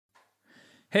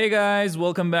Hey guys,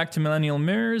 welcome back to Millennial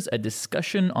Mirrors, a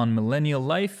discussion on millennial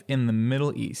life in the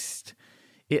Middle East.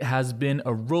 It has been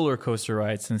a roller coaster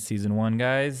ride since season 1,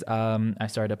 guys. I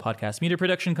started a podcast media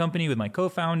production company with my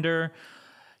co-founder.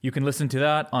 You can listen to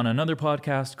that on another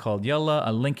podcast called Yalla.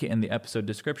 I'll link it in the episode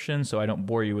description so I don't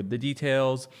bore you with the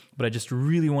details. But I just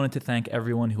really wanted to thank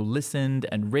everyone who listened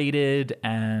and rated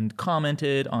and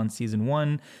commented on season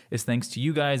 1. It's thanks to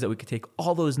you guys that we could take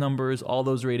all those numbers, all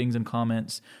those ratings and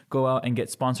comments, go out and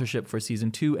get sponsorship for season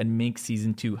 2 and make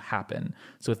season 2 happen.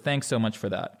 So thanks so much for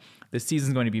that. This season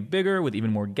is going to be bigger with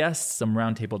even more guests, some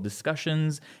roundtable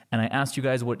discussions, and I asked you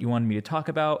guys what you wanted me to talk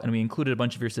about, and we included a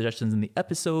bunch of your suggestions in the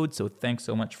episode, so thanks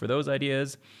so much for those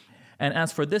ideas. And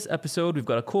as for this episode, we've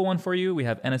got a cool one for you. We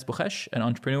have Enes Bouchesh, an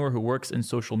entrepreneur who works in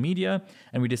social media,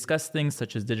 and we discuss things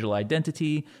such as digital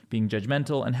identity, being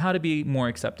judgmental, and how to be more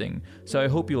accepting. So I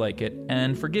hope you like it,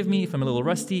 and forgive me if I'm a little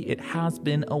rusty, it has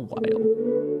been a while.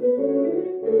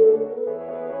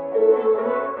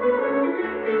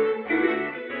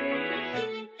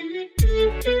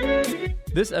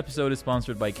 This episode is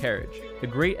sponsored by Carriage, the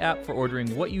great app for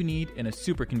ordering what you need in a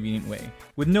super convenient way.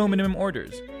 With no minimum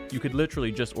orders, you could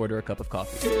literally just order a cup of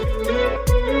coffee.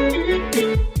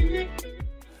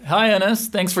 Hi, Enes.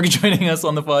 Thanks for joining us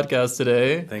on the podcast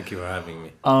today. Thank you for having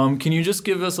me. Can you just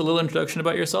give us a little introduction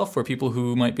about yourself for people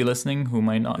who might be listening, who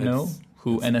might not know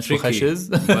who Enes Bouchesh is?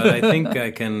 But I think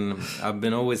I've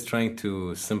been always trying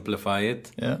to simplify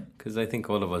it. Yeah. Because I think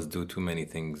all of us do too many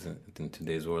things in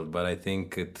today's world. But I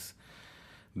think it's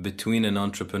between an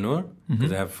entrepreneur,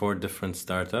 because I have 4 different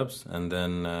startups, and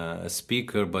then a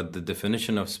speaker, but the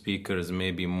definition of speaker is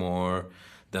maybe more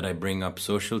that I bring up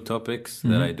social topics,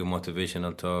 that I do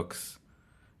motivational talks,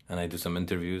 and I do some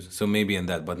interviews. So maybe in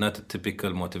that, but not a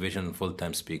typical motivational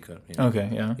full-time speaker. You know? Okay,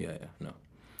 yeah. Yeah, no.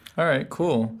 All right,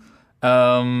 cool.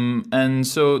 And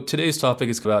so today's topic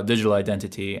is about digital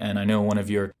identity, and I know one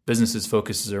of your businesses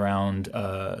focuses around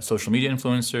social media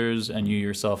influencers, and you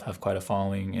yourself have quite a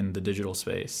following in the digital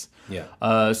space.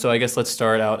 Yeah. So I guess let's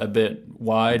start out a bit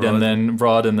wide and then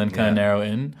broad and then kind of narrow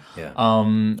in. Yeah.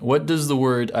 What does the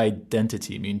word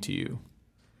identity mean to you?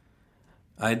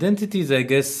 Identity is, I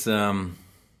guess,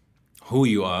 who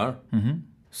you are.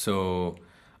 So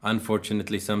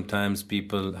unfortunately, sometimes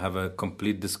people have a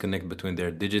complete disconnect between their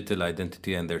digital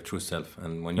identity and their true self.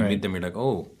 And when you meet them, you're like,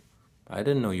 oh, I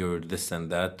didn't know you're this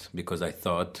and that, because I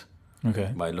thought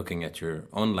by looking at your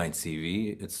online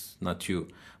CV, it's not you.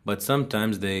 But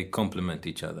sometimes they complement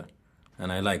each other.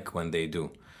 And I like when they do.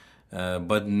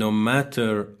 But no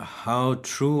matter how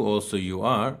true also you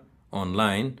are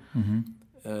online,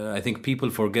 I think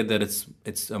people forget that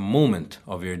it's a moment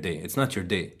of your day. It's not your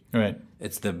day. Right.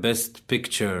 It's the best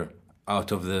picture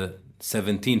out of the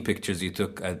 17 pictures you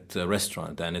took at a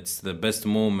restaurant, and it's the best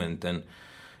moment, and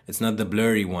it's not the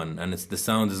blurry one, and the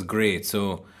sound is great.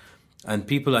 So, and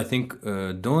people, I think,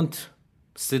 don't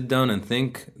sit down and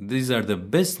think these are the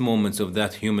best moments of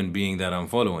that human being that I'm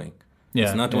following. Yeah,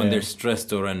 it's not when they're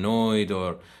stressed or annoyed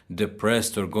or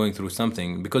depressed or going through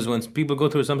something, because when people go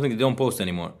through something, they don't post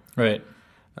anymore. Right.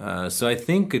 So I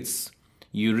think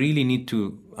you really need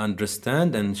to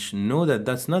understand and know that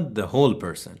that's not the whole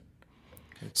person.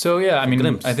 So yeah, I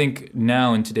mean, I think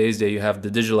now in today's day, you have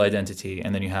the digital identity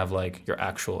and then you have like your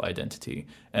actual identity.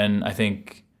 And I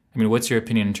mean, what's your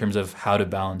opinion in terms of how to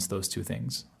balance those two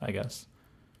things, I guess?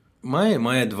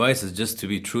 My advice is just to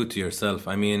be true to yourself.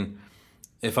 I mean,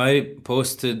 if I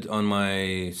posted on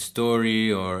my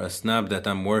story or a snap that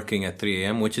I'm working at 3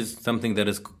 a.m., which is something that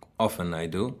is often I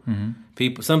do.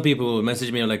 Some people will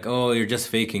message me like, oh, you're just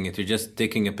faking it. You're just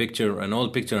taking a picture, an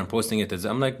old picture, and posting it.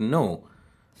 I'm like, no,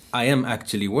 I am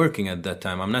actually working at that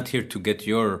time. I'm not here to get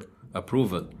your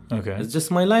approval. Okay. It's just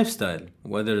my lifestyle,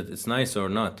 whether it's nice or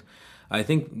not. I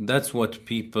think that's what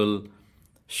people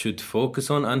should focus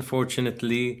on.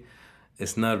 Unfortunately,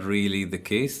 it's not really the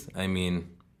case. I mean,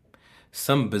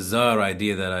 some bizarre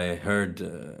idea that I heard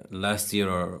last year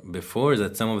or before is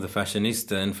that some of the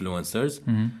fashionista influencers,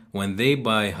 when they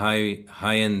buy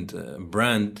high-end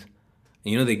brand,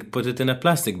 they put it in a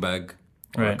plastic bag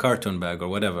or a carton bag or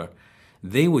whatever.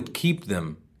 They would keep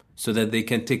them so that they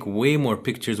can take way more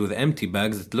pictures with empty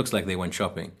bags. It looks like they went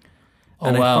shopping.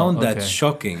 And I found that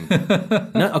shocking.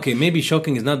 Maybe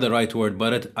shocking is not the right word,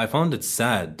 but I found it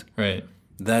sad. Right.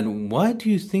 That why do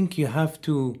you think you have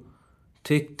to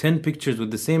take 10 pictures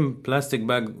with the same plastic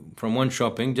bag from one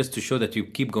shopping just to show that you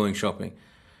keep going shopping?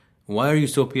 Why are you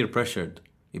so peer pressured?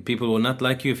 People will not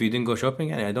like you if you didn't go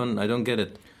shopping? I don't get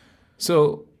it.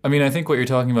 So, I mean, I think what you're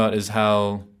talking about is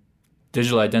how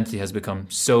digital identity has become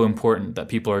so important that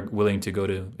people are willing to go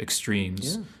to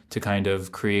extremes to kind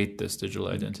of create this digital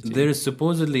identity. There is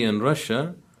supposedly in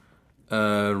Russia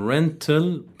a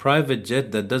rental private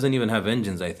jet that doesn't even have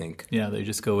engines, I think. Yeah, they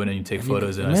just go in and you take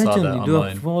photos, and I Imagine saw that you do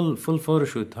online. a full photo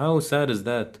shoot. How sad is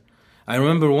that? I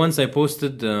remember once I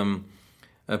posted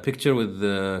a picture with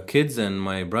the kids and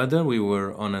my brother. We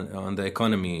were on the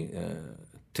economy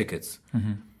tickets.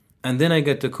 Mm-hmm. And then I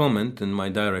get a comment in my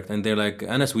direct, and they're like,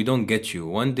 Anas, we don't get you.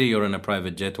 One day you're in a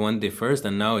private jet, one day first,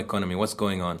 and now economy. What's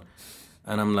going on?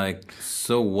 And I'm like,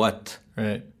 so what?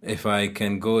 Right. If I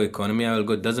can go economy, I will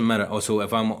go. It doesn't matter. Also,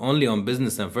 if I'm only on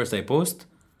business and first I post,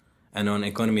 and on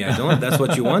economy I don't, that's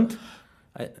what you want?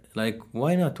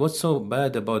 Why not? What's so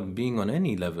bad about being on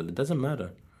any level? It doesn't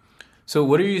matter. So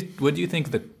what do you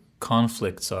think the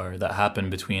conflicts are that happen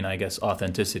between, I guess,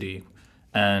 authenticity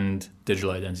and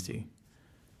digital identity?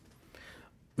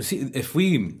 See, if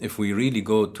we really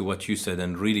go to what you said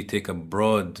and really take a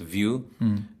broad view,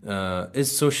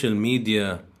 is social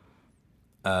media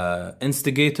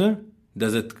instigator?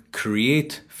 Does it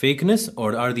create fakeness,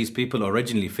 or are these people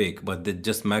originally fake but they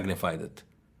just magnified it?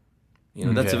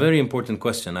 That's a very important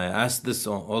question. I asked this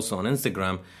also on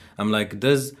Instagram. I'm like,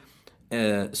 does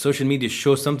social media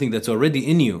show something that's already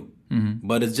in you,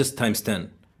 but it's just times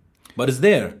 10, but it's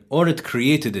there, or it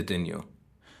created it in you?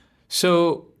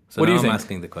 So what do you think? I'm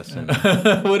asking the question.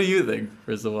 What do you think,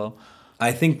 first of all?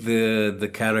 I think the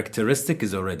characteristic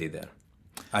is already there.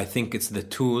 I think it's the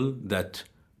tool that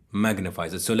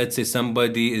magnifies it. So let's say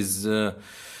somebody is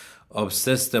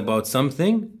obsessed about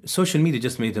something. Social media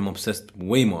just made him obsessed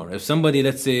way more. If somebody,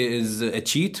 let's say, is a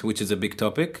cheat, which is a big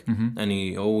topic, and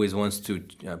he always wants to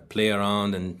play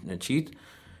around and cheat,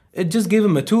 it just gave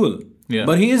him a tool. Yeah.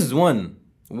 But he is one.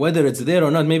 Whether it's there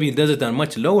or not, maybe he does it on a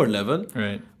much lower level.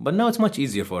 Right. But now it's much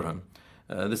easier for him.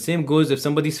 The same goes if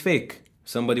somebody's fake.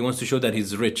 Somebody wants to show that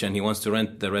he's rich and he wants to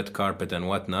rent the red carpet and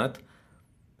whatnot.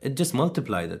 It just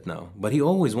multiplied it now. But he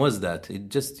always was that. He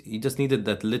just needed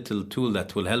that little tool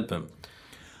that will help him.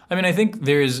 I mean, I think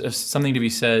there is something to be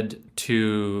said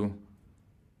to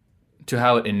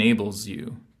how it enables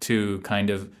you to kind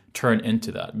of turn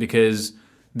into that, because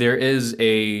there is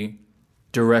a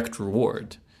direct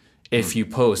reward. If you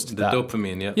post the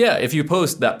dopamine, yeah. Yeah, if you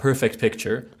post that perfect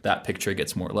picture, that picture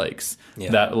gets more likes.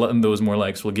 Yeah. Those more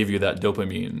likes will give you that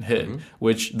dopamine hit,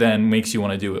 which then makes you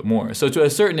want to do it more. So to a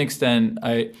certain extent,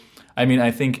 I mean,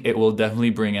 I think it will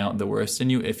definitely bring out the worst in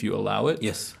you if you allow it.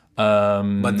 Yes.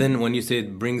 But then when you say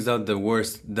it brings out the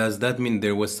worst, does that mean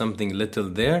there was something little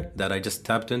there that I just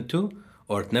tapped into,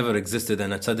 or it never existed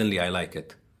and suddenly I like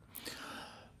it?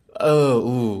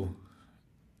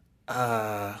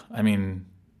 I mean,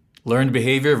 learned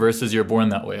behavior versus you're born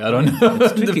that way. I don't know.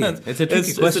 It's tricky. It's a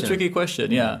tricky question. It's a tricky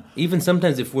question, yeah. Even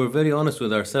sometimes if we're very honest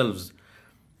with ourselves,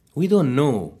 we don't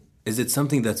know. Is it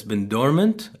something that's been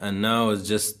dormant and now is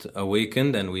just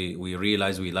awakened and we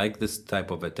realize we like this type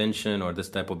of attention or this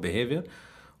type of behavior?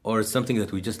 Or it's something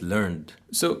that we just learned?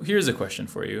 So here's a question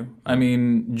for you. I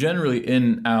mean, generally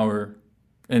in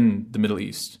the Middle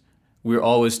East, we're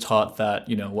always taught that,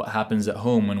 what happens at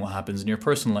home and what happens in your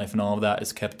personal life and all of that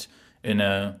is kept in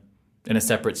a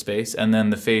separate space, and then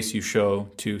the face you show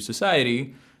to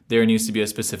society, there needs to be a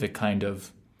specific kind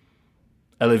of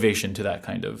elevation to that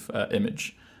kind of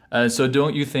image. So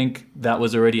don't you think that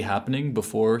was already happening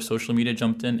before social media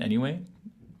jumped in anyway?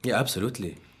 Yeah,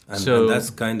 absolutely. And that's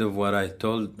kind of what I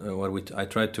I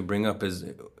tried to bring up is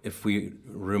if we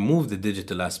remove the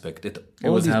digital aspect,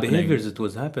 all these behaviors, it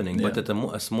was happening, but at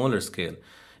a smaller scale.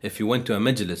 If you went to a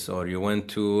majlis or you went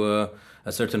to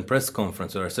a certain press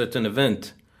conference or a certain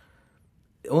event,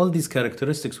 all these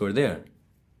characteristics were there.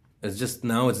 It's just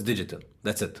now it's digital.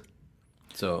 That's it.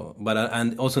 So,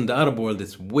 and also in the Arab world,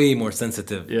 it's way more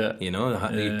sensitive. Yeah.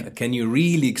 Can you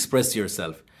really express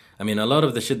yourself? I mean, a lot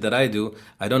of the shit that I do,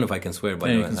 I don't know if I can swear, by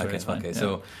the way. Okay.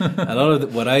 So, a lot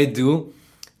of what I do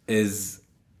is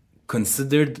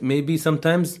considered maybe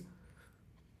sometimes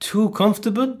too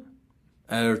comfortable,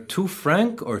 or too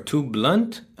frank, or too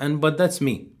blunt, but that's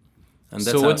me. And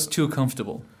that's what's too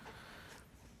comfortable?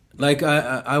 Like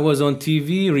I was on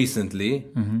TV recently,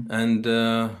 and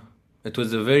it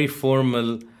was a very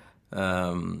formal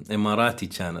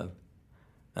Emirati channel,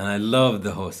 and I loved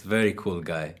the host, very cool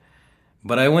guy.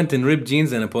 But I went in ripped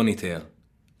jeans and a ponytail.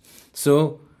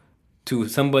 So, to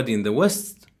somebody in the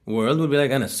West world would be like,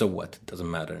 Anas, so what? It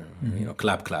doesn't matter.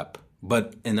 Clap.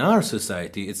 But in our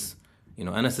society, it's,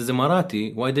 Anas is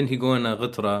Emirati. Why didn't he go in a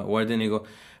ghitra? Why didn't he go?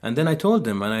 And then I told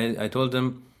him, I told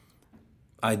him,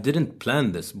 I didn't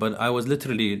plan this, but I was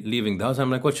literally leaving the house. I'm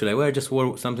like, what should I wear? I just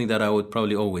wore something that I would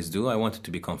probably always do. I wanted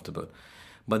to be comfortable.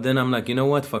 But then I'm like, you know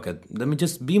what? Fuck it. Let me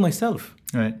just be myself.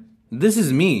 Right. This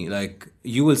is me. Like,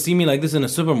 you will see me like this in a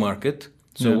supermarket.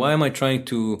 So why am I trying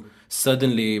to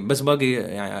suddenly... بس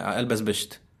باقي ألبس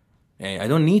بشت. I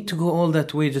don't need to go all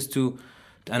that way just to.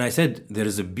 And I said, there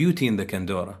is a beauty in the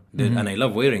Kandora. And I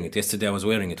love wearing it. Yesterday I was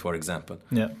wearing it, for example.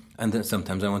 Yeah. And then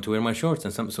sometimes I want to wear my shorts.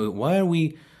 So why are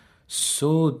we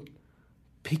so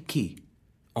picky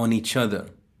on each other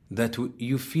that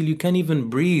you feel you can't even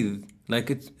breathe?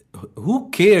 Like, who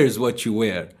cares what you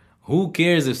wear? Who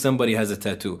cares if somebody has a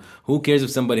tattoo? Who cares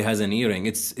if somebody has an earring?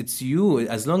 It's you.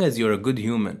 As long as you're a good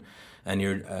human and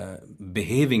you're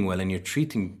behaving well and you're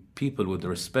treating people with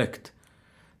respect,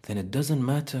 then it doesn't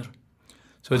matter.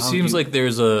 So it seems like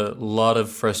there's a lot of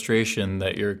frustration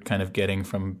that you're kind of getting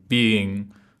from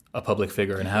being a public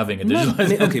figure and having a digital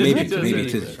identity. Okay, maybe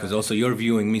it is, because also you're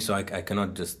viewing me, so I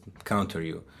cannot just counter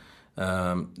you.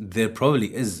 There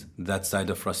probably is that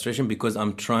side of frustration because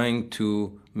I'm trying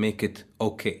to make it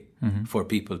okay for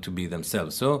people to be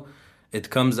themselves. So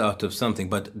it comes out of something.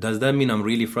 But does that mean I'm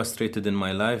really frustrated in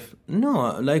my life?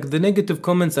 No, like the negative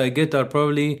comments I get are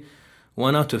probably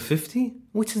 1 out of 50,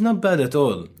 which is not bad at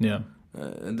all. Yeah.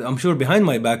 I'm sure behind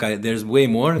my back there's way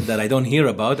more that I don't hear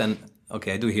about. And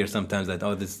okay, I do hear sometimes that,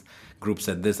 this group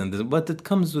said this and this, but it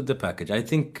comes with the package. I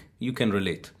think you can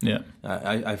relate. Yeah.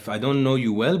 I don't know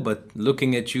you well, but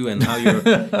looking at you and how you're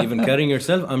even carrying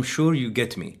yourself, I'm sure you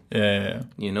get me. Yeah.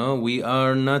 You know, we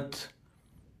are not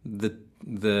the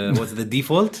what's the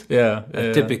default?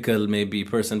 A typical maybe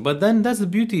person. But then that's the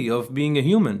beauty of being a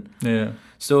human. Yeah.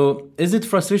 So is it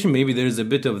frustration? Maybe there is a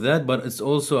bit of that, but it's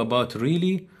also about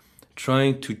really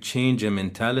trying to change a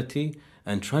mentality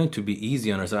and trying to be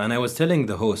easy on ourselves. And I was telling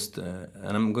the host,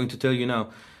 and I'm going to tell you now,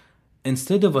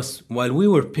 instead of us, while we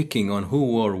were picking on who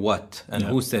wore what and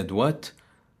who said what,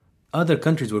 other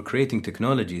countries were creating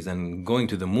technologies and going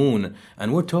to the moon.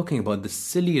 And we're talking about the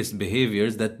silliest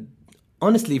behaviors that,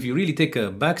 honestly, if you really take a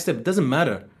back step, it doesn't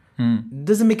matter. It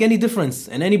doesn't make any difference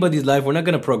in anybody's life. We're not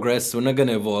going to progress. We're not going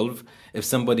to evolve if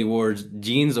somebody wore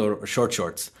jeans or short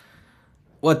shorts.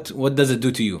 What does it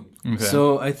do to you? Okay.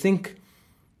 So I think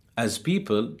as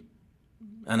people,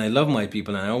 and I love my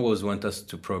people and I always want us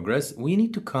to progress, we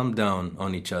need to calm down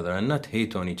on each other and not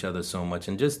hate on each other so much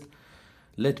and just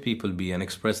let people be and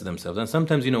express themselves. And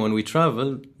sometimes, when we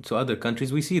travel to other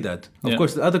countries, we see that. Of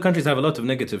course, the other countries have a lot of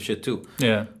negative shit too.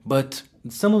 Yeah. But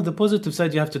some of the positive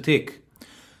side you have to take.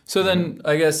 So then,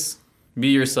 I guess, be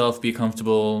yourself, be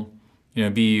comfortable,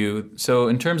 be you. So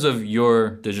in terms of your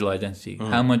digital identity,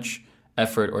 how much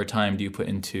effort or time do you put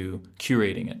into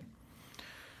curating it?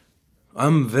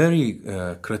 I'm very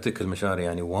critical, Mishari,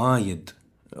 وايد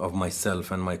of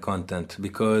myself and my content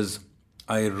because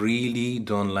I really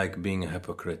don't like being a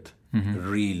hypocrite.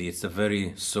 Really, it's a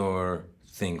very sore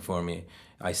thing for me.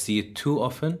 I see it too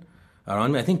often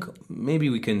around me. I think maybe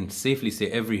we can safely say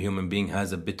every human being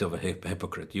has a bit of a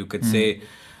hypocrite. You could say,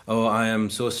 I am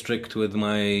so strict with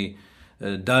my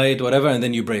diet, whatever, and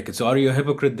then you break it. So are you a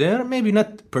hypocrite there? Maybe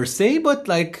not per se, but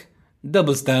like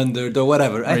double standard or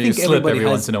whatever. I think everybody every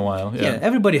once in a while. Yeah,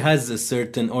 everybody has a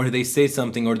certain, or they say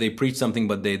something or they preach something,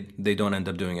 but they don't end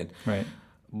up doing it. Right.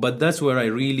 But that's where I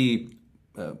really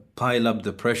pile up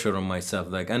the pressure on myself.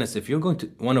 Like, Anas, if you're going to,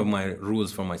 one of my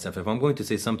rules for myself, if I'm going to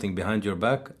say something behind your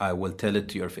back, I will tell it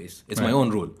to your face. It's my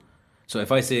own rule. So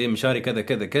if I say, Mshari, kada,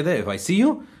 kada, kada, if I see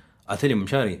you, I'll tell you,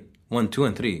 Mshari, 1, 2,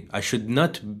 and 3. I should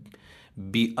not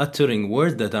be uttering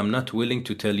words that I'm not willing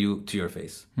to tell you to your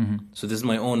face. So this is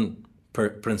my own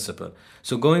principle.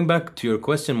 So going back to your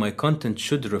question, my content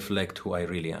should reflect who I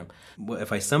really am.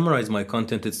 If I summarize my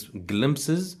content, it's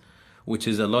glimpses, which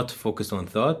is a lot focused on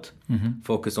thought,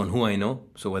 focused on who I know.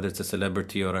 So whether it's a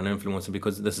celebrity or an influencer,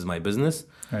 because this is my business.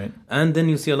 Right. And then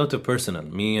you see a lot of personal,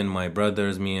 me and my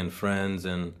brothers, me and friends.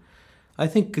 And I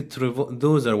think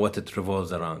those are what it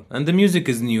revolves around. And the music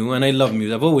is new, and I love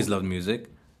music. I've always loved music.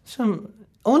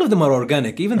 All of them are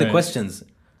organic, even the questions.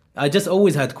 I just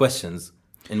always had questions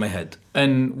in my head.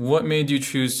 And what made you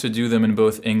choose to do them in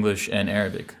both English and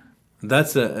Arabic?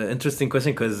 That's an interesting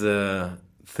question because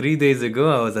 3 days ago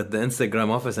I was at the Instagram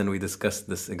office and we discussed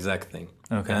this exact thing.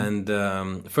 Okay.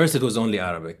 And first it was only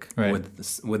Arabic. Right.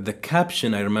 With the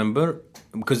caption, I remember,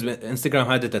 because Instagram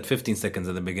had it at 15 seconds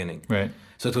at the beginning. Right.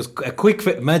 So it was a quick,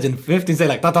 imagine 15 seconds,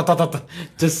 like ta ta ta ta ta,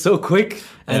 just so quick.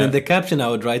 And in the caption I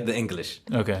would write the English.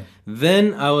 Okay.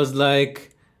 Then I was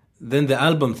like, then the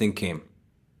album thing came.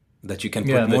 That you can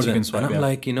put more than, swipe, and I'm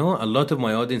like, a lot of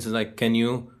my audience is like,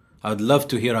 I'd love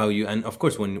to hear how you, and of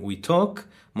course when we talk,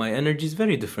 my energy is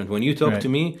very different. When you talk to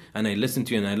me and I listen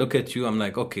to you and I look at you, I'm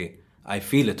like, okay, I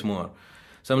feel it more.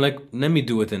 So I'm like, let me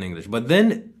do it in English. But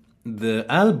then the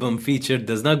album feature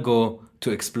does not go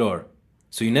to explore.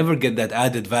 So you never get that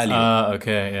added value.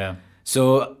 Okay, yeah.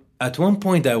 So at one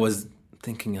point I was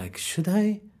thinking like, should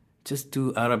I just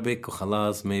do Arabic or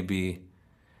khalas, maybe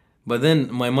But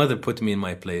then my mother put me in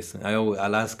my place.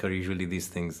 I'll ask her usually these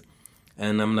things.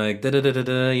 And I'm like,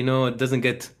 it doesn't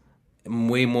get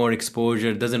way more exposure,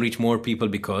 it doesn't reach more people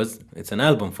because it's an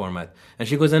album format. And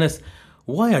she goes, Anas,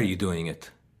 why are you doing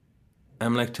it?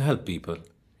 I'm like, to help people.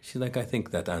 She's like, I think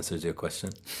that answers your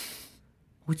question.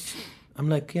 Which, I'm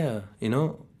like, yeah,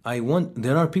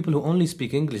 there are people who only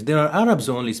speak English. There are Arabs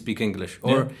who only speak English.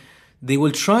 Or they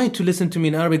will try to listen to me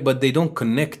in Arabic, but they don't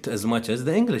connect as much as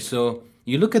the English. So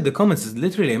you look at the comments, it's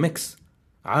literally a mix.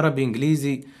 Arabic,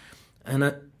 English,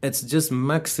 and it's just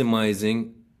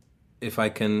maximizing. If I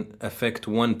can affect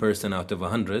one person out of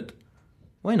 100,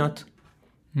 why not?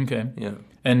 Okay. Yeah.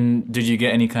 And did you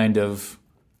get any kind of,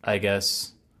 I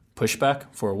guess, pushback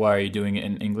for why are you doing it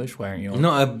in English? Why aren't you? No,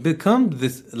 I've become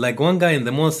this, like one guy in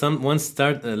the mall once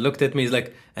looked at me, he's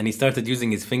like, and he started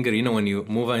using his finger, when you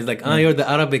move on, he's like, you're the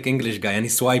Arabic English guy, and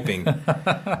he's swiping.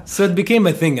 So it became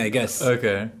a thing, I guess.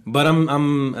 Okay. But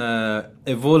I'm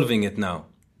evolving it now.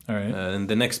 All right. In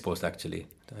the next post, actually.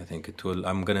 I think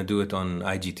I'm going to do it on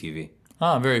IGTV.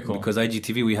 Ah, very cool. Because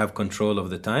IGTV, we have control of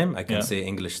the time. I can say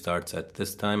English starts at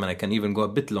this time, and I can even go a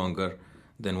bit longer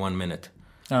than 1 minute.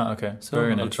 Ah, okay. So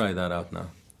very I'll nice. try that out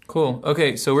now. Cool.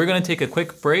 Okay, so we're going to take a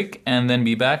quick break and then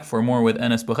be back for more with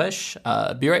Anas Bouchesh.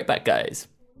 Be right back, guys.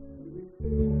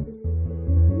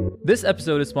 This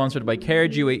episode is sponsored by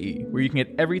Carriage UAE, where you can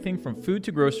get everything from food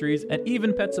to groceries and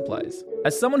even pet supplies.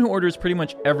 As someone who orders pretty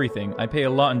much everything, I pay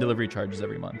a lot in delivery charges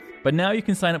every month. But now you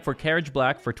can sign up for Carriage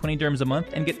Black for 20 dirhams a month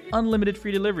and get unlimited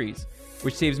free deliveries,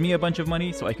 which saves me a bunch of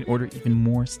money so I can order even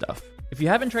more stuff. If you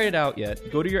haven't tried it out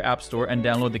yet, go to your app store and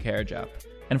download the Carriage app.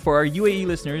 And for our UAE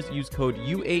listeners, use code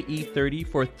UAE30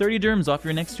 for 30 dirhams off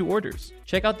your next 2 orders.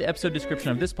 Check out the episode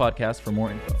description of this podcast for more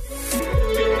info.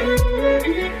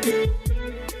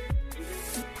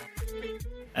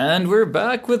 And we're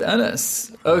back with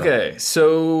Anas. Okay,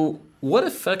 so what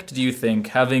effect do you think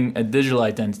having a digital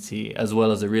identity as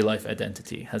well as a real-life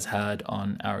identity has had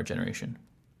on our generation?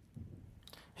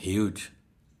 Huge.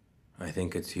 I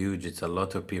think it's huge. It's a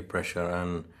lot of peer pressure.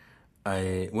 And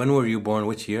when were you born?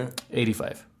 Which year?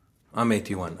 85. I'm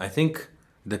 81. I think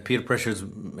the peer pressures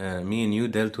me and you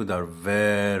dealt with are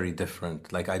very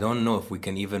different. Like, I don't know if we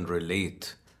can even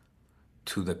relate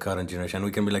to the current generation.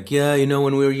 We can be like, yeah,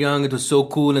 when we were young, it was so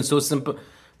cool and so simple.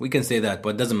 We can say that, but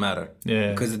it doesn't matter. Yeah.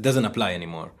 Because it doesn't apply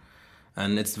anymore.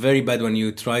 And it's very bad when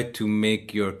you try to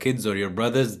make your kids or your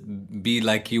brothers be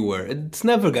like you were. It's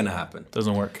never going to happen.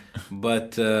 Doesn't work.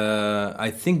 But I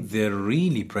think they're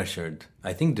really pressured.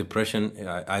 I think depression,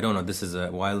 I don't know, this is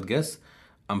a wild guess.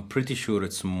 I'm pretty sure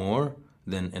it's more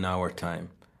than in our time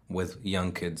with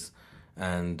young kids.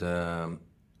 And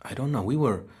I don't know, we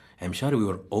were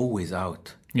always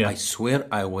out. Yeah. I swear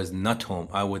I was not home.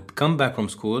 I would come back from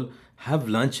school, have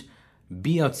lunch,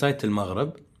 be outside till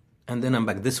Maghrib, and then I'm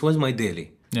back. This was my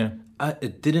daily. Yeah.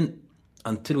 It didn't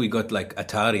until we got like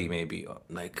Atari maybe,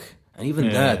 and even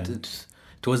that,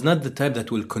 it was not the type that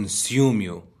will consume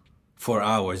you for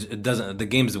hours. It doesn't. The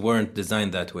games weren't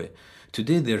designed that way.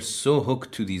 Today they're so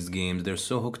hooked to these games. They're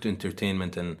so hooked to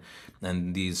entertainment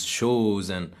and these shows,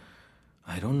 and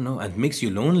I don't know. And it makes you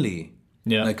lonely.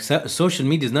 Yeah. Like social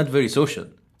media is not very social.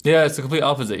 Yeah, it's the complete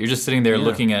opposite. You're just sitting there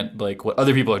looking at like what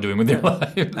other people are doing with their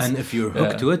lives. And if you're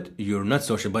hooked to it, you're not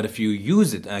social. But if you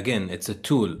use it, again, it's a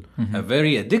tool, a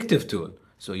very addictive tool.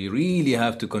 So you really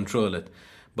have to control it.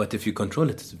 But if you control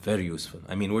it, it's very useful.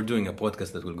 I mean, we're doing a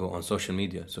podcast that will go on social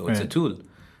media. So it's a tool.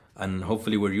 And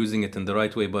hopefully we're using it in the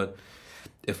right way. But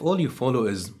if all you follow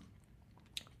is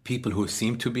people who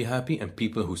seem to be happy and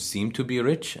people who seem to be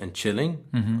rich and chilling,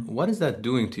 what is that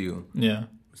doing to you? Yeah.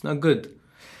 It's not good.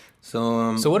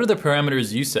 So what are the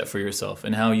parameters you set for yourself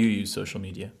and how you use social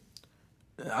media?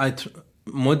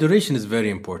 Moderation is very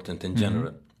important in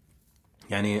general.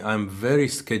 Yani, I'm very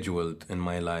scheduled in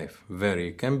my life.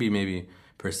 It can be maybe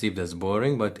perceived as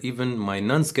boring, but even my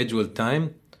non-scheduled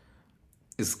time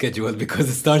is scheduled because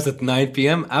it starts at 9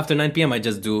 p.m. After 9 p.m. I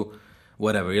just do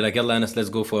whatever. You're like, Yalla Anas, let's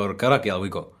go for karak. Yeah, we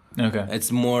go. Okay.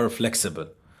 It's more flexible.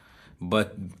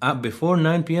 But before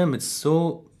 9 p.m. it's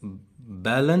so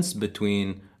balanced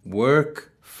between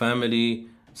work, family,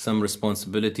 some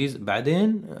responsibilities.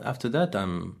 بعدين, after that,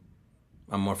 I'm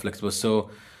more flexible.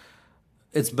 So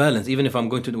it's balanced. Even if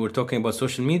we're talking about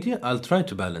social media, I'll try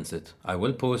to balance it. I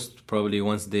will post probably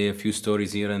once a day, a few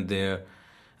stories here and there,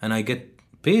 and I get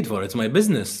paid for it. It's my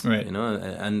business, right?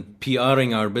 And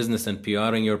PRing our business and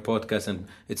PRing your podcast, and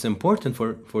it's important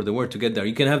for the word to get there.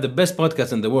 You can have the best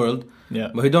podcast in the world,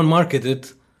 but if you don't market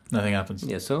it, Nothing happens.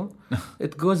 Yeah, so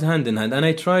it goes hand in hand, and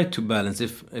I try to balance.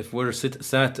 If we're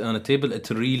sat on a table, it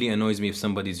really annoys me if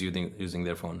somebody's using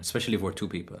their phone, especially if we're two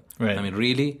people. Right. I mean,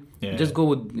 really, Yeah, just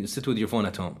yeah. sit with your phone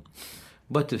at home.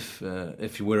 But if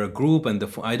we're a group and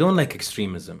I don't like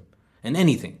extremism in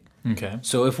anything. Okay.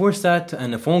 So if we're sat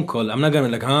on a phone call, I'm not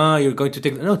gonna you're going to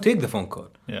take the phone call.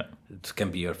 Yeah. It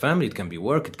can be your family, it can be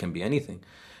work, it can be anything.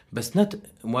 But it's not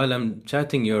while I'm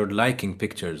chatting, you're liking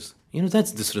pictures.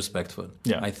 That's disrespectful.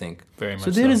 Yeah. I think. Very much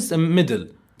So there is a middle.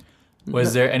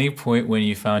 Was there any point when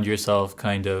you found yourself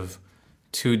kind of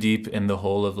too deep in the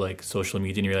hole of like social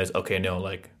media and you realized, okay, no,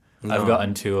 like I've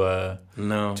gotten too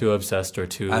obsessed or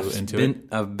too into it?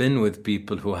 I've been with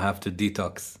people who have to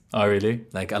detox. Oh, really?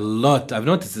 Like a lot. I've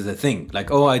noticed it's a thing. Like,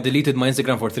 I deleted my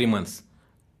Instagram for 3 months.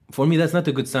 For me, that's not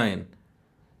a good sign.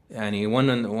 And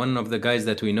one of the guys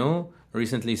that we know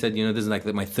recently said, this is like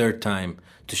my third time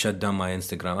to shut down my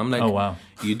Instagram. I'm like, oh, wow.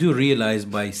 You do realize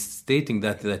by stating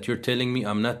that you're telling me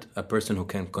I'm not a person who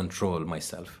can control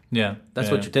myself. Yeah.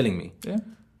 That's what you're telling me. Yeah.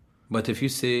 But if you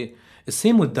say,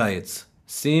 same with diets,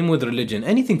 same with religion,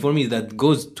 anything for me that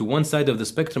goes to one side of the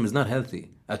spectrum is not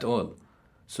healthy at all.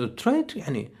 So try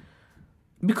to,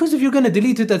 because if you're going to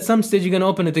delete it at some stage, you're going to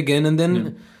open it again and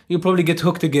then you'll probably get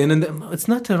hooked again. And it's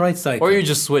not the right cycle. Or you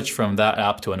just switch from that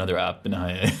app to another app.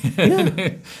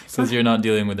 Because you're not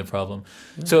dealing with the problem.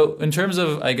 Yeah. So in terms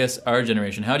of, I guess, our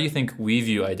generation, how do you think we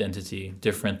view identity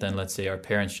different than, let's say, our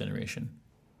parents' generation?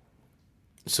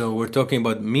 So we're talking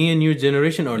about me and your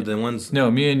generation or the ones... No,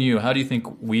 me and you. How do you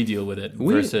think we deal with it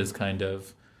versus kind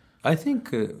of... I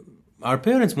think our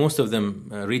parents, most of them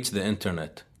reached the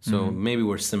internet. So maybe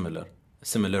we're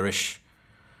similar-ish.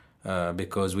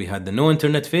 Because we had the no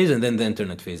internet phase and then the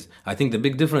internet phase. I think the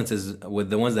big difference is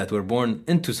with the ones that were born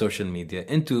into social media,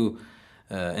 into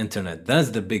internet.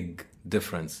 That's the big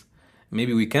difference.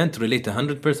 Maybe we can't relate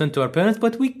 100% to our parents,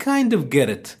 but we kind of get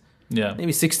it. Yeah.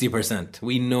 Maybe 60%.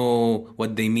 We know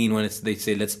what they mean when they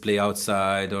say let's play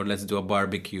outside or let's do a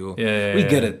barbecue. We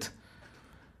get it.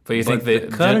 But you think the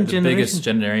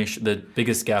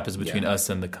biggest gap is between us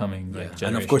and the coming generation.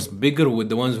 And of course, bigger with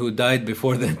the ones who died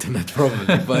before the internet,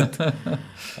 probably. But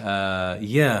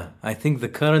I think the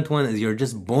current one is you're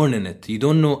just born in it. You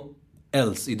don't know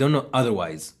else. You don't know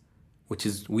otherwise. Which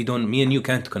is, me and you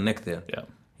can't connect there.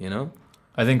 Yeah.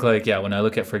 I think when I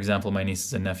look at, for example, my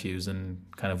nieces and nephews and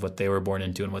kind of what they were born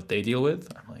into and what they deal with,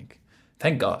 I'm like,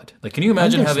 thank God. Like, can you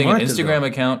imagine having an Instagram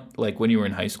account like when you were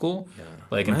in high school? Yeah.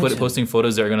 Like, and posting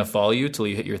photos that are going to follow you till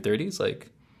you hit your 30s? Like,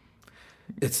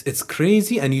 it's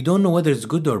crazy, and you don't know whether it's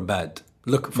good or bad.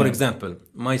 Look, for example,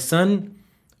 my son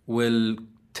will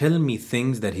tell me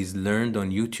things that he's learned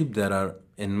on YouTube that are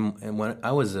when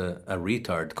I was a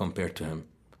retard compared to him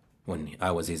when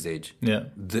I was his age. Yeah.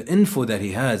 The info that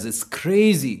he has is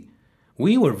crazy.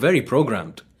 We were very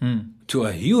programmed to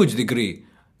a huge degree.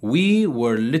 We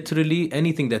were literally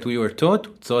anything that we were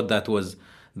thought that was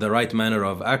the right manner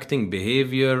of acting,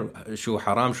 behavior, شو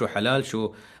حرام, شو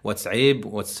halal, what's عيب,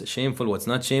 what's shameful, what's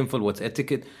not shameful, what's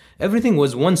etiquette. Everything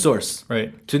was one source.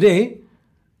 Right. Today,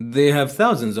 they have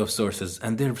thousands of sources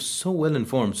and they're so well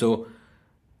informed. So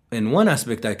in one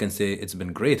aspect, I can say it's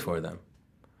been great for them.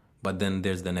 But then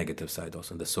there's the negative side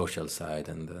also, the social side.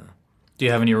 Do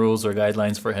you have any rules or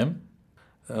guidelines for him?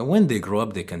 When they grow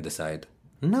up, they can decide.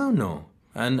 No.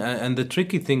 And the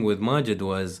tricky thing with Majid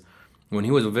was, when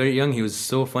he was very young, he was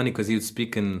so funny because he would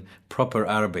speak in proper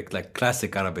Arabic, like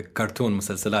classic Arabic, cartoon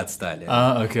مسلسلات style.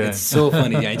 Okay. It's so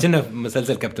funny. كنا في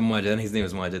مسلسل Captain Majid, and his name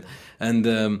was Majid. And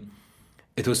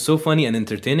it was so funny and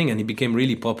entertaining, and he became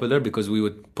really popular because we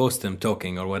would post him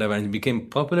talking or whatever, and he became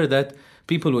popular that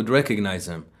people would recognize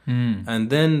him. And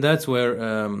then that's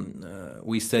where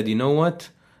we said, you know what?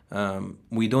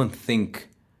 We don't think...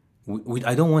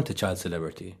 I don't want a child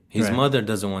celebrity. His mother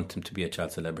doesn't want him to be a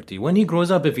child celebrity. When he grows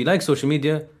up, if he likes social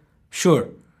media, sure.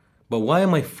 But why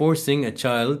am I forcing a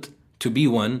child to be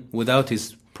one without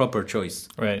his proper choice?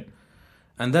 Right.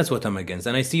 And that's what I'm against.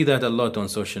 And I see that a lot on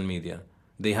social media.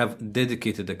 They have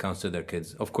dedicated accounts to their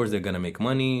kids. Of course, they're going to make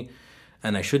money,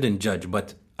 and I shouldn't judge.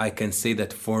 But I can say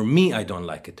that for me, I don't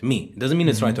like it. Me. It doesn't mean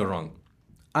it's right or wrong.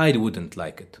 I wouldn't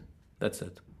like it. That's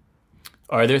it.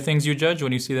 Are there things you judge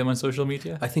when you see them on social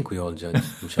media? I think we all judge.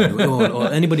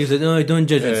 Anybody who says, no, I don't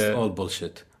judge, it's all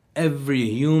bullshit. Every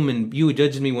human, you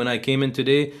judged me when I came in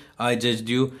today, I judged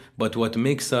you. But what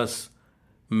makes us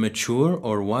mature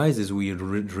or wise is we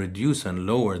reduce and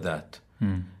lower that.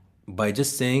 By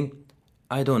just saying,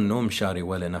 I don't know Mshari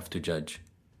well enough to judge.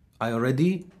 I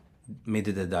already made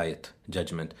it a diet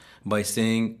judgment by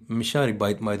saying Mshari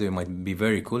by the way might be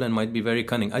very cool and might be very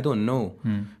cunning. I don't know,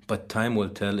 but time will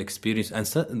tell, experience. And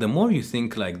so the more you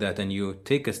think like that and you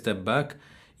take a step back,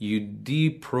 you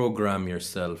deprogram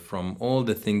yourself from all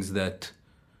the things that,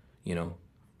 you know,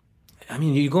 I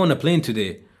mean, you go on a plane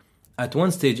today. At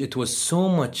one stage, it was so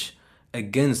much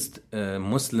against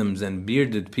Muslims and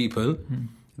bearded people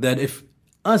that if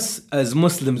us as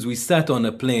Muslims, we sat on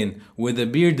a plane with a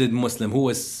bearded Muslim who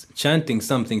was chanting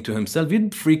something to himself,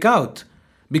 you'd freak out.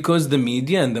 Because the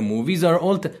media and the movies are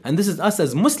all... and this is us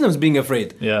as Muslims being afraid.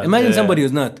 Imagine somebody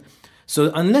who's not.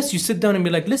 So unless you sit down and be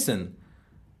like, listen,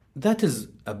 that is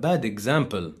a bad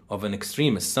example of an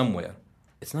extremist somewhere.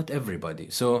 It's not everybody.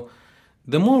 So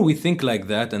the more we think like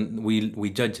that and we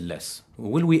judge less.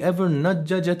 Will we ever not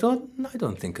judge at all? No, I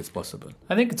don't think it's possible.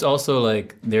 I think it's also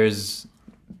like there's...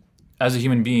 as a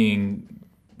human being,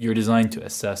 you're designed to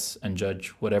assess and judge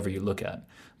whatever you look at.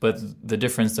 But the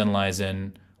difference then lies in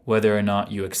whether or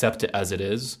not you accept it as it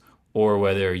is, or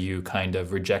whether you kind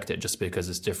of reject it just because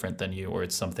it's different than you, or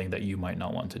it's something that you might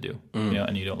not want to do, you know,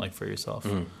 and you don't like for yourself.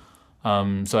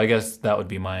 So I guess that would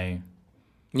be my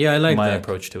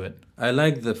approach to it. I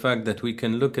like the fact that we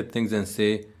can look at things and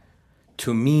say,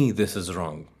 to me, this is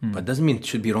wrong. But doesn't mean it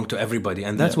should be wrong to everybody.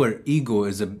 And that's where ego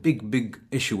is a big, big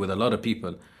issue with a lot of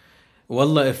people.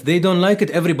 Wallah, if they don't like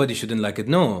it, everybody shouldn't like it.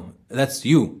 No, that's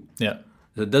you. Yeah.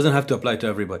 It doesn't have to apply to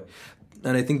everybody.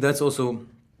 And I think that's also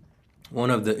one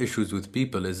of the issues with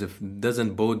people is if it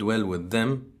doesn't bode well with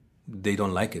them, they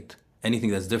don't like it.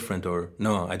 Anything that's different or,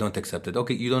 no, I don't accept it.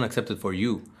 Okay, you don't accept it for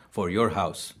you, for your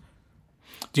house.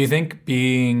 Do you think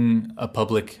being a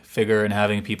public figure and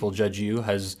having people judge you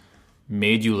has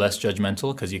made you less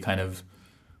judgmental because you kind of...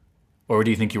 or do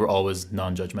you think you were always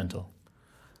non-judgmental?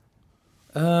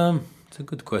 It's a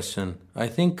good question. I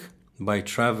think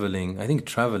traveling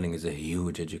is a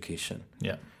huge education.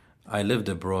 Yeah. I lived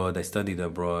abroad, I studied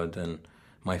abroad, and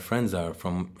my friends are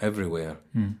from everywhere.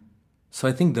 So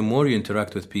I think the more you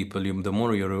interact with people, the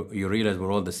more you realize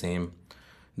we're all the same.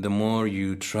 The more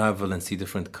you travel and see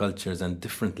different cultures and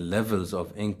different levels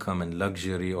of income and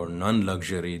luxury or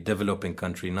non-luxury, developing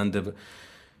country,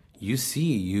 you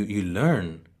see, you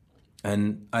learn.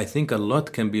 And I think a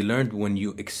lot can be learned when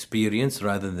you experience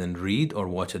rather than read or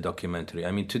watch a documentary.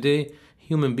 I mean, today,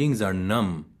 human beings are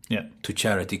numb to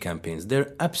charity campaigns.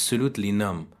 They're absolutely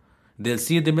numb. They'll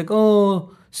see it, they'll be like,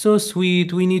 oh, so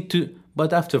sweet, we need to...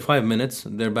 But after 5 minutes,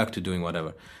 they're back to doing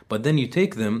whatever. But then you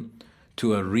take them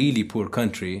to a really poor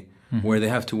country where they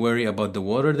have to worry about the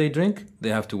water they drink, they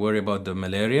have to worry about the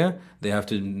malaria, they have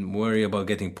to worry about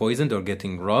getting poisoned or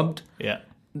getting robbed. Yeah.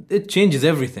 It changes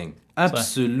everything.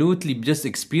 Absolutely, just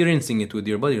experiencing it with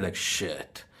your body, you're like,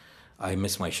 shit, I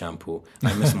miss my shampoo,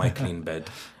 I miss my clean bed.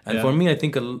 And for me, I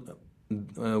think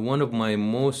one of my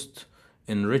most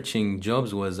enriching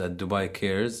jobs was at Dubai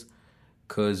Cares,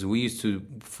 because we used to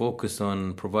focus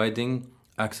on providing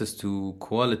access to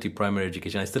quality primary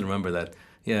education. I still remember that,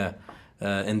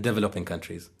 in developing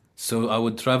countries. So I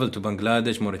would travel to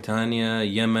Bangladesh, Mauritania,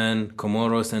 Yemen,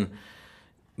 Comoros, and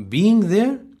being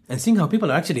there and seeing how people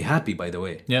are actually happy, by the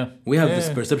way. Yeah. We have this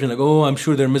perception like, oh, I'm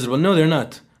sure they're miserable. No, they're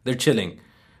not. They're chilling.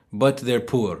 But they're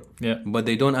poor. Yeah. But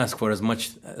they don't ask for as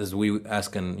much as we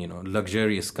ask in,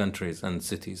 luxurious countries and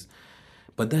cities.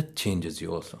 But that changes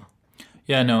you also.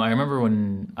 Yeah, no, I remember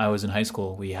when I was in high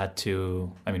school, we had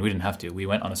to... I mean, we didn't have to. We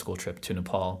went on a school trip to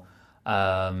Nepal.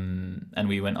 And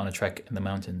we went on a trek in the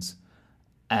mountains.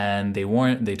 And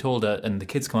they told us... and the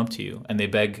kids come up to you and they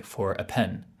beg for a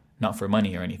pen. Not for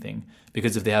money or anything.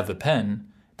 Because if they have the pen,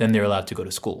 then they're allowed to go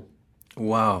to school.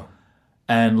 Wow.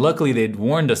 And luckily they'd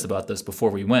warned us about this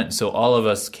before we went. So all of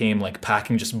us came like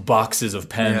packing just boxes of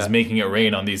pens, making it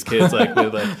rain on these kids with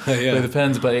the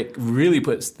pens. But it really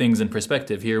puts things in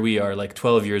perspective. Here we are like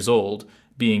 12 years old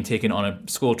being taken on a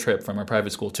school trip from our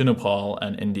private school to Nepal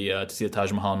and India to see the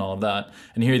Taj Mahal and all of that.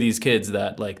 And here are these kids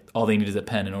that like all they need is a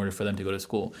pen in order for them to go to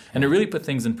school. And it really put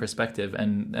things in perspective.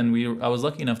 And I was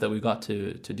lucky enough that we got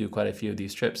to do quite a few of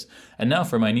these trips. And now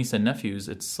for my niece and nephews,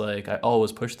 it's like I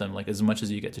always push them, like as much as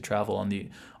you get to travel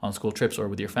on school trips or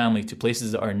with your family to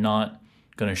places that are not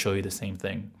going to show you the same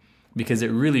thing. Because it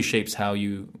really shapes how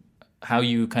you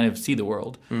kind of see the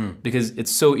world. Because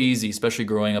it's so easy, especially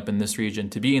growing up in this region,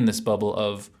 to be in this bubble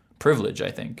of privilege,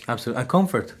 I think. Absolutely. And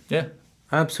comfort. Yeah.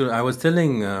 Absolutely. I was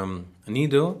telling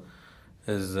Nido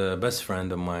is a best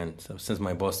friend of mine since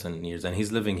my Boston years, and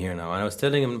he's living here now. And I was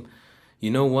telling him,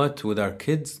 you know what, with our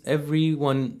kids,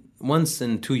 once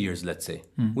in 2 years, let's say,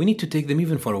 we need to take them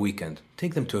even for a weekend.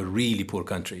 Take them to a really poor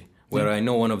country where I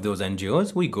know one of those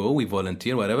NGOs. We go, we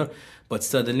volunteer, whatever. But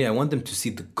suddenly I want them to see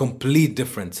the complete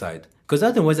different side. Because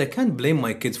otherwise I can't blame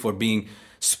my kids for being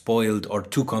spoiled or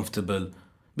too comfortable.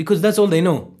 Because that's all they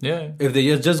know. Yeah. If they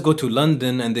just go to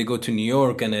London and they go to New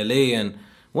York and LA and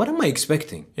what am I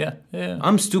expecting? Yeah. Yeah.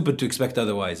 I'm stupid to expect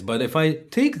otherwise. But if I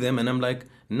take them and I'm like,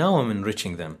 now I'm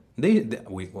enriching them.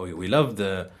 We love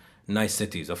the nice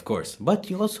cities, of course, but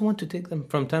you also want to take them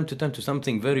from time to time to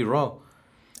something very raw.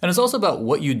 And it's also about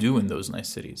what you do in those nice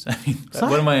cities. I mean, صح,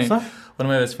 one of my صح.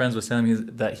 best friends was telling me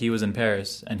that he was in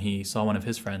Paris and he saw one of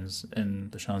his friends in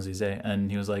the Champs-Élysées,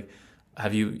 and he was like,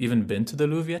 "Have you even been to the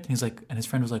Louvre yet?" And he's like, and his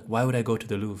friend was like, "Why would I go to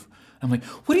the Louvre?" I'm like,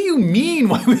 "What do you mean?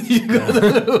 Why would you go to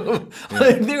the Louvre?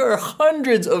 Like, there are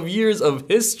hundreds of years of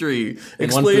history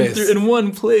explained in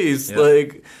one place. Yeah.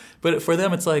 Like, but for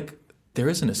them, it's like there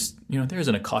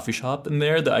isn't a coffee shop in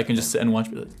there that I can just sit and watch.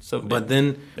 So, But then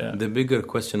the bigger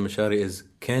question, Mashari, is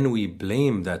can we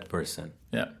blame that person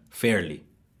fairly?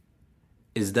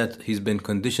 Is that he's been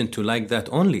conditioned to like that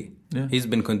only? Yeah. He's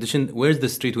been conditioned. Where's the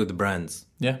street with the brands?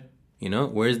 Yeah. You know,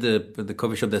 where's the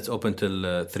coffee shop that's open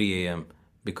till 3 a.m.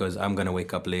 because I'm gonna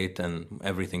wake up late and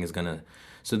everything is gonna.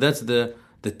 So that's the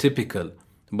typical.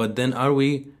 But then are we?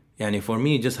 Yani for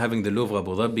me, just having the Louvre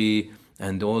Abu Dhabi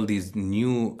and all these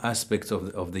new aspects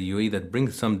of the UAE that bring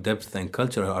some depth and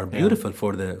culture are beautiful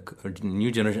for the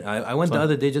new generation. I went the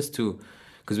other day just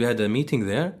because we had a meeting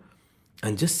there,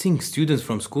 and just seeing students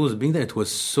from schools being there, it was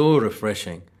so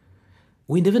refreshing.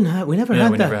 We never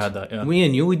had that. Yeah. We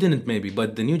and you, we didn't maybe,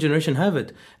 but the new generation have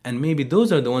it. And maybe those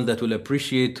are the ones that will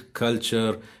appreciate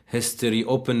culture, history,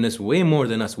 openness way more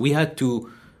than us. We had to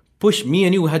me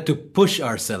and you had to push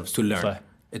ourselves to learn. Sorry.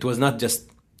 It was not just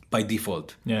by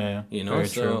default. Yeah. You know, Very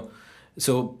true.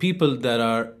 so people that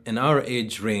are in our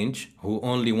age range who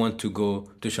only want to go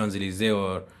to Champs-Élysées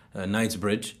or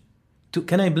Knightsbridge,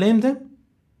 can I blame them?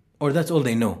 Or that's all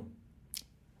they know?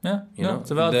 Yeah, You know,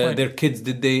 it's a valid point. their kids,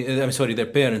 their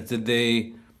parents, did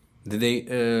they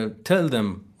tell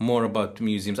them more about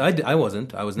museums? I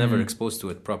wasn't. I was never exposed to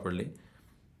it properly.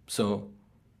 So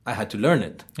I had to learn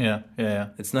it. Yeah.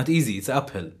 It's not easy. It's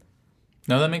uphill.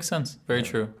 No, that makes sense. Very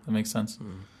true. That makes sense.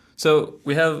 So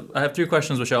I have 3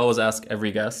 questions which I always ask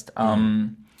every guest.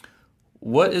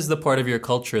 What is the part of your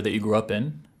culture that you grew up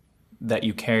in that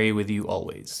you carry with you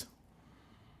always?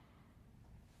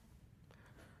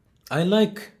 I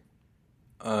like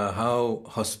how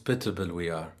hospitable we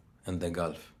are in the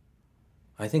Gulf.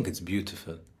 I think it's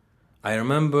beautiful. I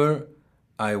remember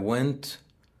I went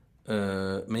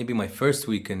maybe my first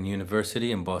week in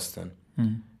university in Boston.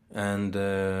 And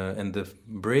in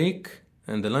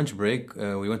the lunch break,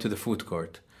 we went to the food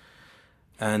court.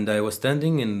 And I was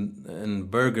standing in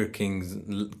Burger King's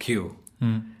queue.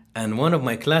 And one of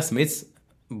my classmates,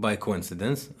 by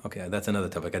coincidence, okay, that's another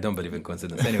topic. I don't believe in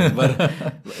coincidence anyway, but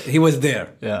he was there.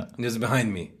 Yeah. He was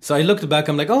behind me. So I looked back.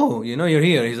 I'm like, oh, you're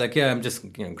here. He's like, yeah, I'm just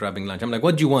grabbing lunch. I'm like,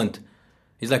 what do you want?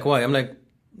 He's like, why? I'm like,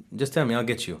 just tell me, I'll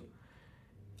get you.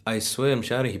 I swear,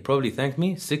 Mshari, he probably thanked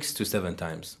me 6 to 7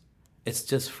 times. It's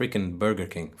just freaking Burger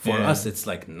King. For us, it's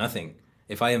like nothing.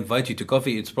 If I invite you to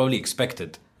coffee, it's probably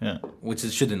expected. Yeah. Which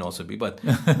it shouldn't also be. But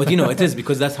it is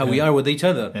because that's how we are with each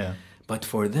other. Yeah. But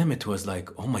for them, it was like,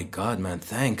 oh my God, man,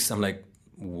 thanks. I'm like,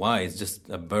 why? It's just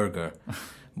a burger.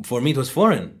 For me, it was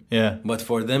foreign. Yeah. But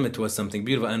for them, it was something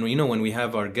beautiful. And when we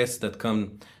have our guests that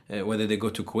come, whether they go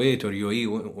to Kuwait or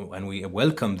UAE, and we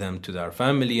welcome them to our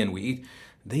family and we eat,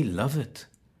 they love it.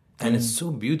 And it's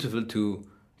so beautiful to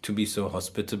be so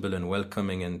hospitable and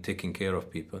welcoming and taking care of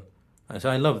people. And so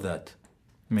I love that.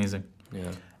 Amazing.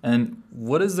 Yeah. And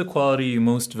what is the quality you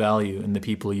most value in the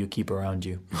people you keep around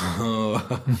you? Oh,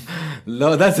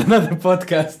 that's another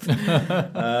podcast.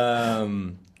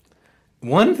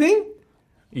 One thing?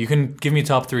 You can give me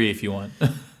top 3 if you want.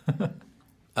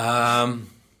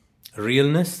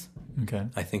 Realness. Okay.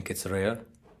 I think it's rare.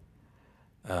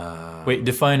 Wait,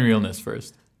 define realness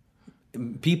first.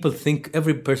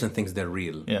 Every person thinks they're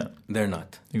real. Yeah. They're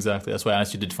not. Exactly. That's why I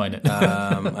asked you to define it.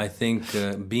 I think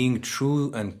being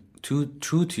true and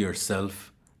true to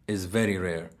yourself is very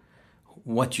rare.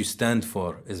 What you stand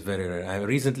for is very rare.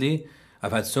 Recently,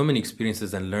 I've had so many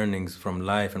experiences and learnings from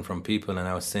life and from people, and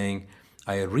I was saying,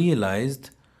 I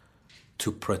realized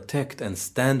to protect and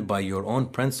stand by your own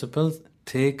principles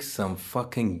takes some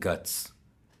fucking guts.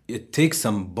 It takes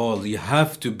some balls. You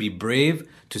have to be brave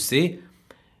to say,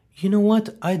 you know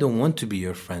what? I don't want to be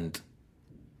your friend.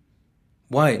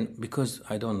 Why? Because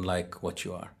I don't like what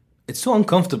you are. It's so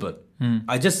uncomfortable.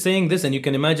 I just saying this, and you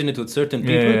can imagine it with certain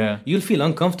people. Yeah. You'll feel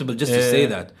uncomfortable just to say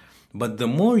that. But the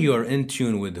more you're in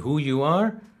tune with who you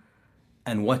are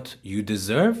and what you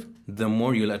deserve, the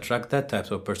more you'll attract that type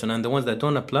of person. And the ones that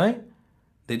don't apply,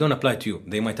 they don't apply to you.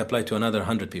 They might apply to another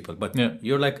 100 people. But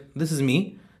you're like, this is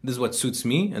me. This is what suits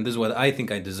me. And this is what I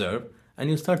think I deserve.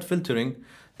 And you start filtering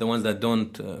the ones that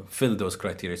don't fill those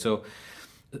criteria. So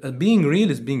being real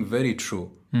is being very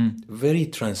true. very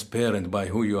transparent by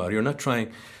who you are. You're not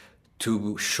trying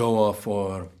to show off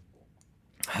or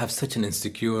have such an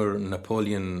insecure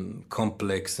Napoleon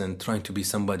complex and trying to be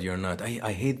somebody you're not.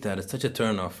 I hate that. It's such a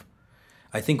turnoff.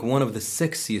 I think one of the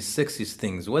sexiest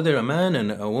things, whether a man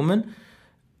and a woman,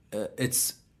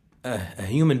 it's a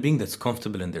human being that's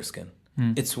comfortable in their skin.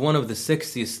 It's one of the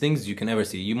sexiest things you can ever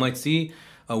see. You might see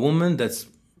a woman that's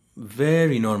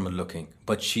very normal looking,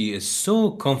 but she is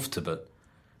so comfortable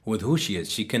with who she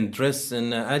is. She can dress in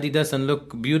Adidas and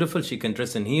look beautiful. She can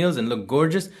dress in heels and look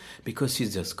gorgeous because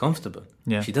she's just comfortable.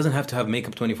 Yeah. She doesn't have to have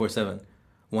makeup 24/7.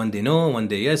 One day no, one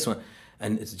day yes.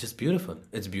 And it's just beautiful.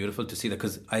 It's beautiful to see that,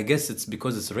 because I guess it's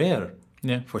because it's rare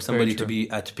for somebody to be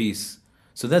at peace.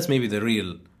 So that's maybe the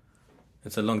real,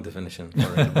 it's a long definition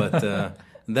for it, but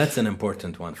that's an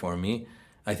important one for me.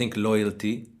 I think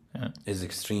loyalty is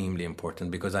extremely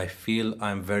important, because I feel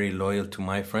I'm very loyal to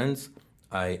my friends.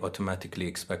 I automatically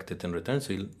expect it in return.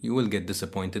 So you will get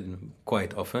disappointed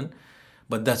quite often,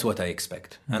 but that's what I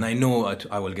expect. And I know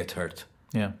I will get hurt.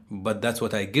 Yeah. But that's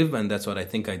what I give, and that's what I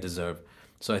think I deserve.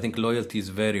 So I think loyalty is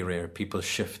very rare. People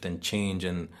shift and change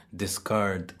and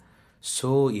discard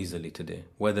so easily today,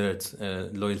 whether it's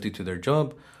loyalty to their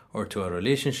job or to a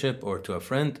relationship or to a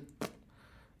friend.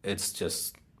 It's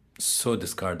just so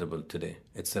discardable today.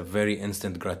 It's a very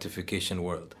instant gratification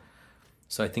world.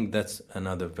 So I think that's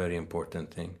another very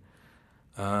important thing.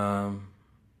 I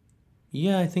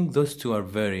think those two are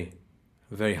very,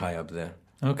 very high up there.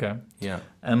 Okay. Yeah.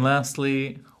 And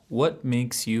lastly, what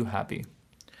makes you happy?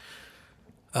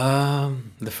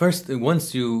 The first,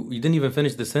 once you didn't even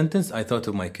finish the sentence, I thought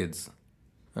of my kids.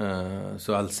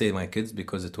 So I'll say my kids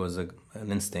because it was an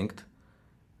instinct.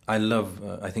 I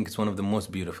think it's one of the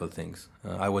most beautiful things.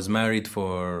 I was married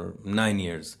for 9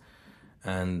 years,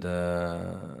 and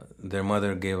their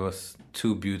mother gave us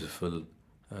 2 beautiful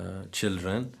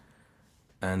children.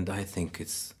 And I think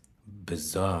it's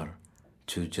bizarre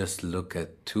to just look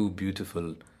at 2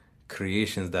 beautiful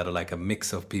creations that are like a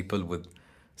mix of people with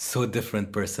so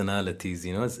different personalities.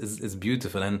 You know, it's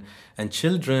beautiful. And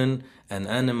children and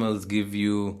animals give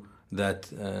you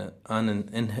that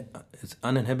it's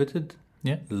uninhibited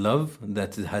love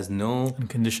that has no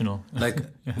unconditional. Like,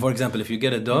 for example, if you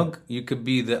get a dog, you could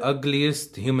be the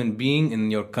ugliest human being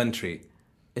in your country,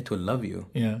 it will love you.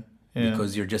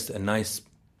 Because you're just a nice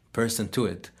person to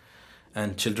it.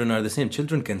 And children are the same.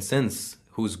 Children can sense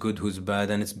who's good, who's bad,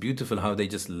 and it's beautiful how they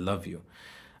just love you.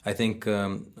 I think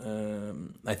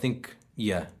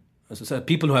So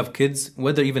people who have kids,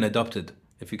 whether even adopted,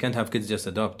 if you can't have kids, just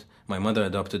adopt. My mother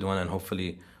adopted one, and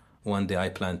hopefully one day I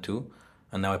plan to.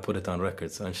 And now I put it on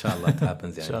record, so inshallah it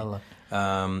happens. Inshallah.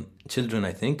 Children,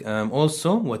 I think.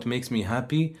 Also, what makes me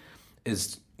happy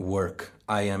is work.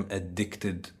 I am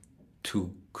addicted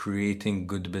to creating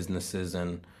good businesses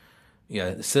and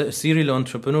serial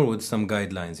entrepreneur with some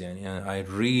guidelines. I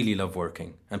really love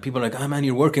working. And people are like, man,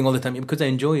 you're working all the time. Because I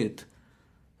enjoy it.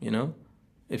 You know?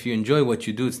 If you enjoy what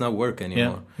you do, it's not work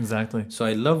anymore. Yeah, exactly. So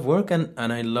I love work and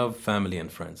I love family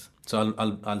and friends. So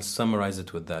I'll summarize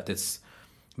it with that. It's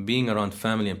being around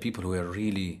family and people who are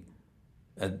really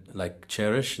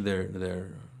cherish their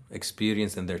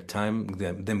experience and their time,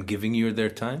 them giving you their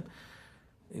time.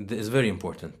 It's very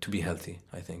important to be healthy,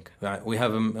 I think. We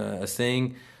have a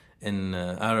saying in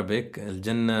Arabic,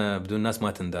 Al-Jannah bidun nas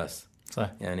ma tandas.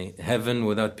 Heaven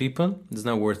without people is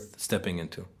not worth stepping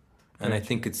into. And I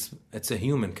think it's a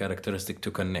human characteristic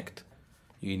to connect.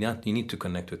 You need to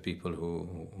connect with people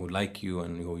who like you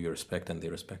and who you respect and they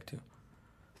respect you.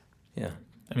 Yeah.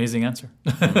 Amazing answer.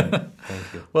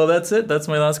 Thank you. Well, that's it. That's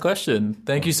my last question.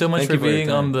 Thank you so much for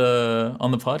being on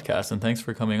the podcast, and thanks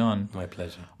for coming on. My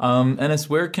pleasure. Enes,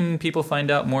 where can people find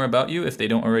out more about you if they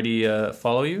don't already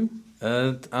follow you?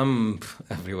 I'm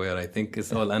everywhere. I think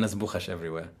it's all Enes Bukhash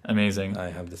everywhere. Amazing. I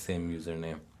have the same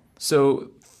username. So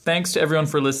thanks to everyone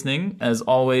for listening. As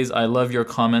always, I love your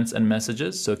comments and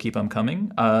messages, so keep them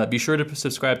coming. Be sure to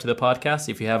subscribe to the podcast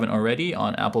if you haven't already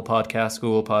on Apple Podcasts,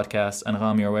 Google Podcasts, and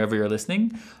Rami, or wherever you're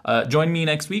listening. Join me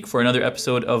next week for another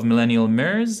episode of Millennial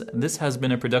Mirrors. This has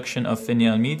been a production of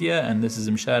Finyal Media, and this is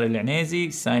Mshar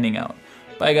Al-Anazi signing out.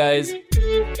 Bye, guys.